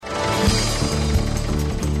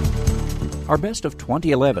Our best of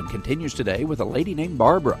 2011 continues today with a lady named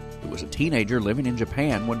Barbara, who was a teenager living in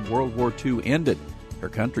Japan when World War II ended. Her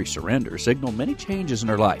country's surrender signaled many changes in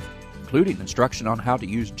her life, including instruction on how to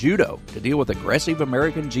use judo to deal with aggressive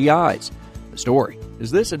American GIs. The story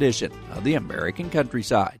is this edition of the American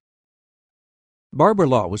Countryside. Barbara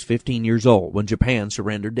Law was 15 years old when Japan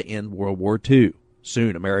surrendered to end World War II.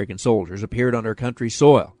 Soon American soldiers appeared on her country's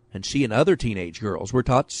soil, and she and other teenage girls were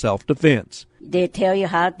taught self-defense. They tell you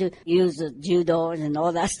how to use the judo and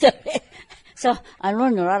all that stuff. So I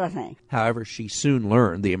learned a lot of things. However, she soon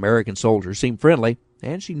learned the American soldiers seemed friendly,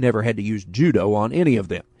 and she never had to use judo on any of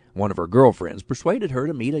them. One of her girlfriends persuaded her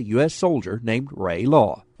to meet a U.S. soldier named Ray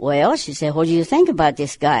Law. Well, she said, what do you think about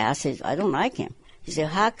this guy? I said, I don't like him. She said,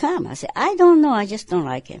 how come? I said, I don't know, I just don't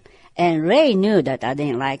like him. And Ray knew that I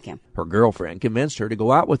didn't like him. Her girlfriend convinced her to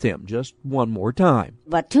go out with him just one more time.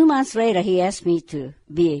 But 2 months later, he asked me to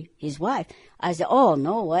be his wife. I said, oh,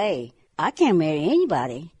 no way. I can't marry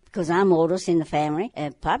anybody because I'm oldest in the family,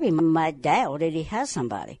 and probably my dad already has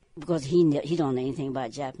somebody because he don't know anything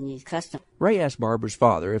about Japanese custom. Ray asked Barbara's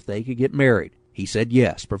father if they could get married. He said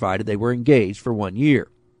yes, provided they were engaged for 1 year.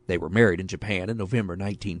 They were married in Japan in November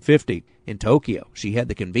 1950. In Tokyo, she had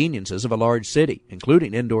the conveniences of a large city,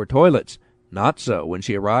 including indoor toilets. Not so when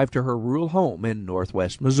she arrived to her rural home in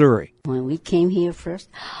northwest Missouri. When we came here first,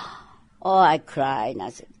 oh, I cried, and I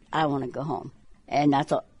said, I want to go home. And I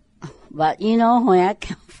thought, but you know, when I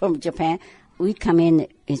come from Japan, we come in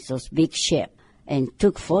those big ship, and it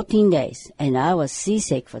took 14 days, and I was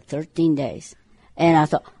seasick for 13 days. And I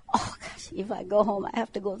thought, oh, gosh, if I go home, I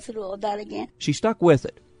have to go through all that again. She stuck with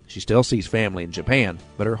it. She still sees family in Japan,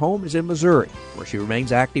 but her home is in Missouri, where she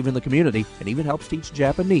remains active in the community and even helps teach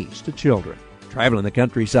Japanese to children. Traveling the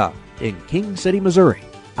countryside in King City, Missouri,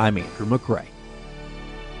 I'm Andrew McCrae.